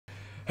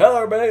Hello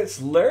everybody,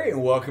 it's Larry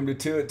and welcome to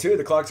 2 at 2.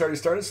 The clock's already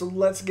started, so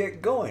let's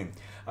get going.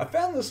 I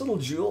found this little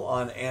jewel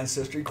on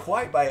Ancestry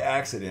quite by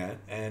accident,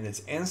 and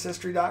it's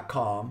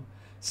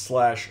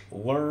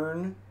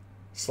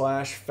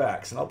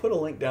ancestry.com/learn/facts. And I'll put a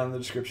link down in the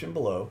description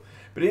below.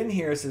 But in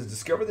here it says,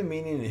 discover the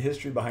meaning and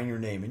history behind your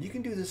name. And you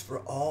can do this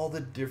for all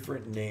the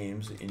different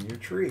names in your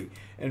tree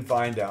and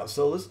find out.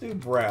 So let's do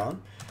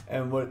Brown.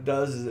 And what it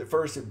does is at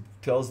first it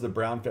tells the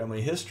Brown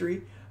family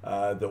history,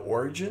 the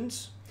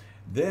origins.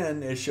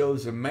 Then it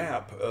shows a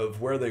map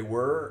of where they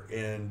were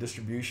in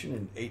distribution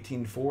in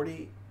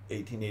 1840,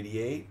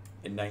 1888,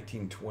 and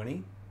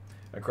 1920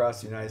 across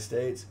the United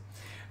States.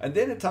 And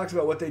then it talks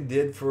about what they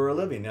did for a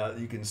living. Now,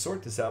 you can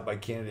sort this out by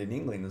Canada and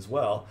England as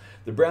well.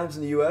 The Browns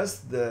in the U.S.,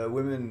 the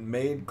women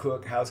maid,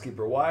 cook,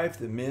 housekeeper, wife,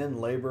 the men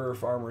laborer,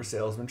 farmer,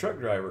 salesman, truck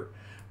driver.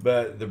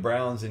 But the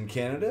Browns in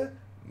Canada,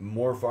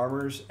 more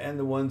farmers, and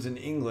the ones in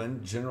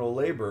England, general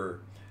laborer.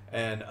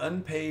 And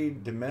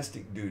unpaid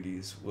domestic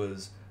duties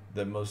was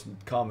the most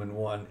common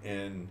one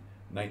in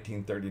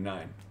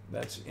 1939.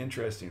 That's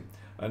interesting.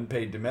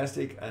 Unpaid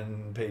domestic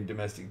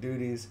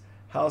duties,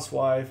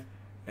 housewife,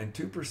 and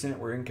 2%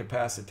 were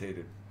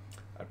incapacitated.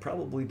 I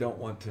probably don't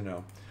want to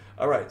know.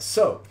 All right,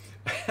 so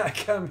I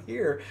come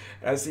here,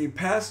 I see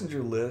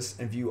passenger lists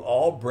and view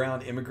all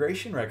Brown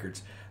immigration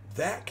records.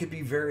 That could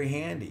be very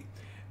handy.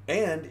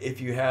 And if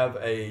you have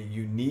a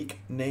unique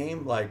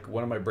name, like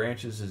one of my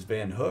branches is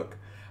Van Hook,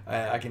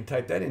 I can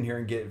type that in here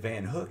and get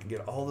Van Hook and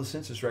get all the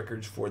census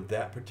records for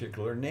that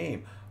particular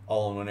name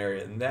all in one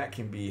area, and that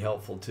can be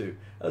helpful too,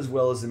 as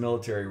well as the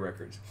military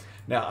records.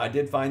 Now, I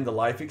did find the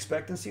life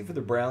expectancy for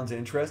the Browns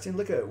interesting.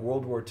 Look at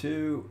World War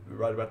II,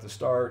 right about the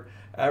start.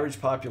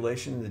 Average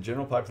population, the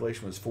general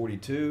population was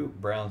 42,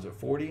 Browns at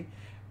 40.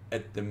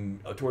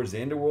 Towards the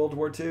end of World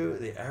War II,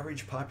 the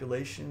average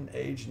population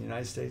age in the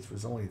United States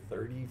was only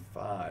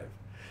 35.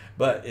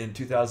 But in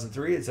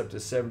 2003, it's up to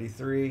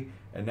 73,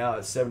 and now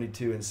it's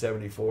 72 and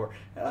 74.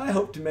 And I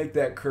hope to make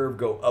that curve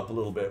go up a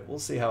little bit. We'll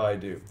see how I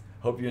do.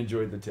 Hope you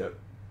enjoyed the tip.